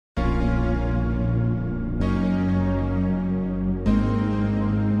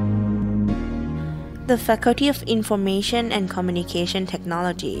The Faculty of Information and Communication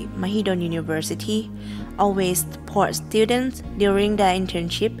Technology, Mahidol University, always supports students during their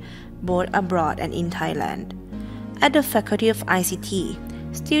internship both abroad and in Thailand. At the Faculty of ICT,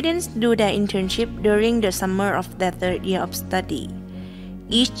 students do their internship during the summer of their third year of study.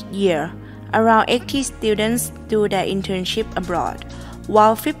 Each year, around 80 students do their internship abroad,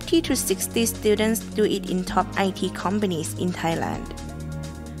 while 50 to 60 students do it in top IT companies in Thailand.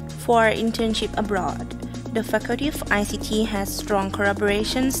 For internship abroad, the Faculty of ICT has strong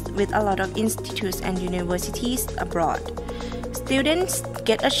collaborations with a lot of institutes and universities abroad. Students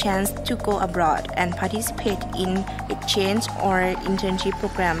get a chance to go abroad and participate in exchange or internship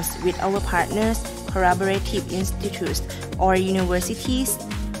programs with our partners, collaborative institutes or universities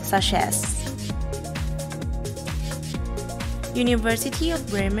such as University of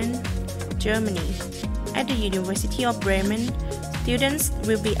Bremen, Germany. At the University of Bremen, students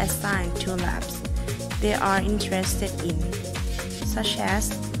will be assigned to labs they are interested in, such as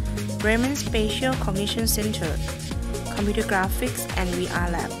Bremen Spatial Cognition Center, Computer Graphics and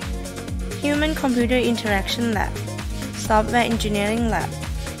VR Lab, Human-Computer Interaction Lab, Software Engineering Lab,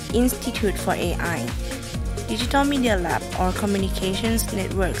 Institute for AI, Digital Media Lab or Communications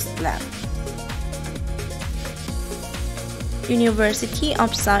Networks Lab. University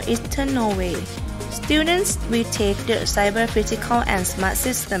of Southeastern Norway. Students will take the Cyber Physical and Smart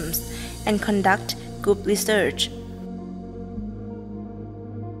Systems and conduct group research.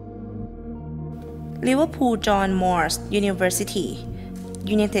 Liverpool John Moores University,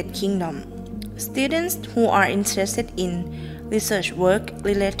 United Kingdom. Students who are interested in research work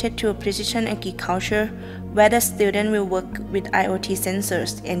related to precision agriculture, where the student will work with IoT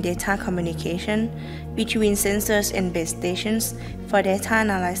sensors and data communication between sensors and base stations for data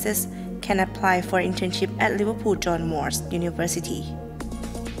analysis, can apply for internship at Liverpool John Moores University.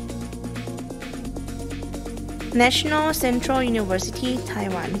 National Central University,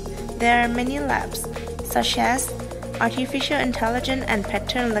 Taiwan. There are many labs, such as Artificial Intelligence and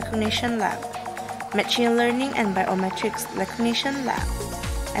Pattern Recognition Lab, Machine Learning and Biometrics Recognition Lab,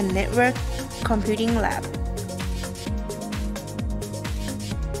 and Network Computing Lab.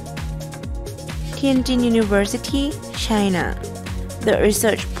 Tianjin University, China. The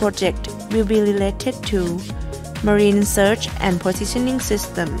research project will be related to marine search and positioning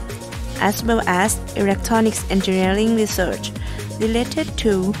system, as well as electronics engineering research related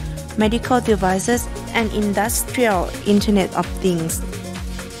to medical devices and industrial Internet of Things.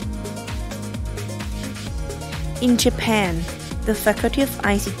 In Japan, the Faculty of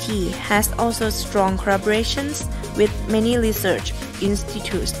ICT has also strong collaborations with many research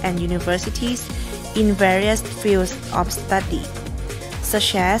institutes and universities in various fields of study,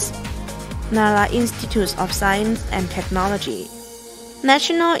 such as Nara Institute of Science and Technology,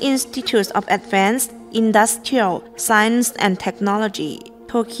 National Institutes of Advanced Industrial Science and Technology,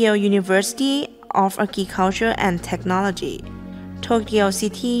 Tokyo University of Agriculture and Technology, Tokyo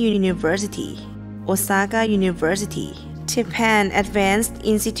City University, Osaka University, Japan Advanced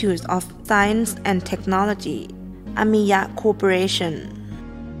Institute of Science and Technology, Amiya Corporation.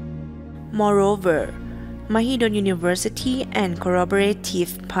 Moreover, Mahidol University and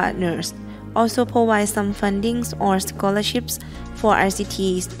collaborative partners also provide some fundings or scholarships for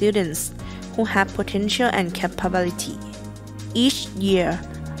ICT students who have potential and capability. Each year,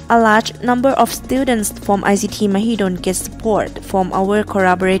 a large number of students from ICT Mahidol get support from our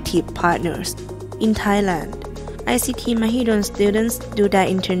collaborative partners. In Thailand, ICT Mahidol students do their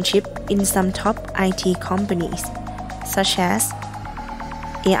internship in some top IT companies, such as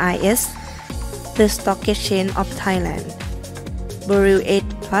AIS, the Stock Exchange of Thailand, Bureau 8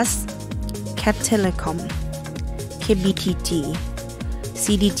 Plus, Cat Telecom, KBTG,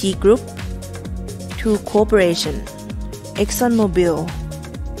 CDG Group, Two Corporation, ExxonMobil,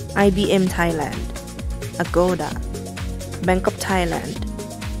 IBM Thailand, Agoda, Bank of Thailand,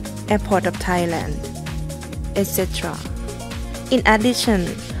 Airport of Thailand, etc. In addition,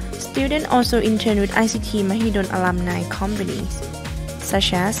 students also intern with ICT Mahidol alumni companies,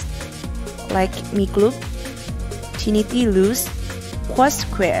 such as like Me Group, Trinity Luz, Quad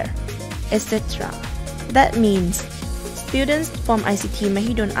Square, etc. That means students from ICT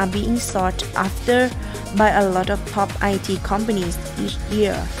Mahidol are being sought after by a lot of top IT companies each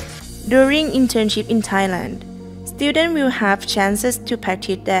year. During internship in Thailand, students will have chances to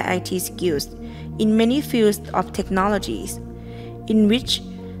practice their IT skills in many fields of technologies, in which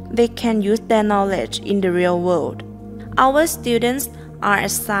they can use their knowledge in the real world. Our students are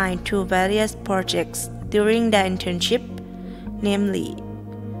assigned to various projects during their internship, namely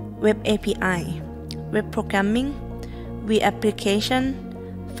Web API, Web Programming, Web Application,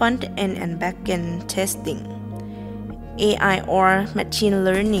 front-end and back-end testing, AI or machine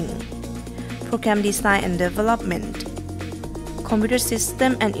learning, program design and development, computer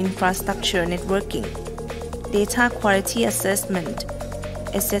system and infrastructure networking, data quality assessment,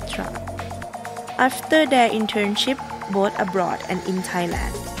 etc. After their internship, both abroad and in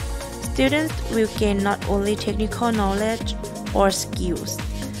Thailand, students will gain not only technical knowledge or skills,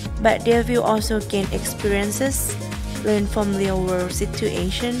 but they will also gain experiences, learn from real-world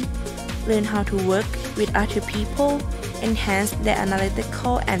situations, learn how to work with other people, enhance their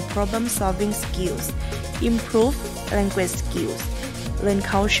analytical and problem-solving skills, improve language skills, learn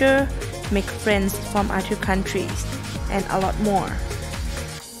culture, make friends from other countries, and a lot more.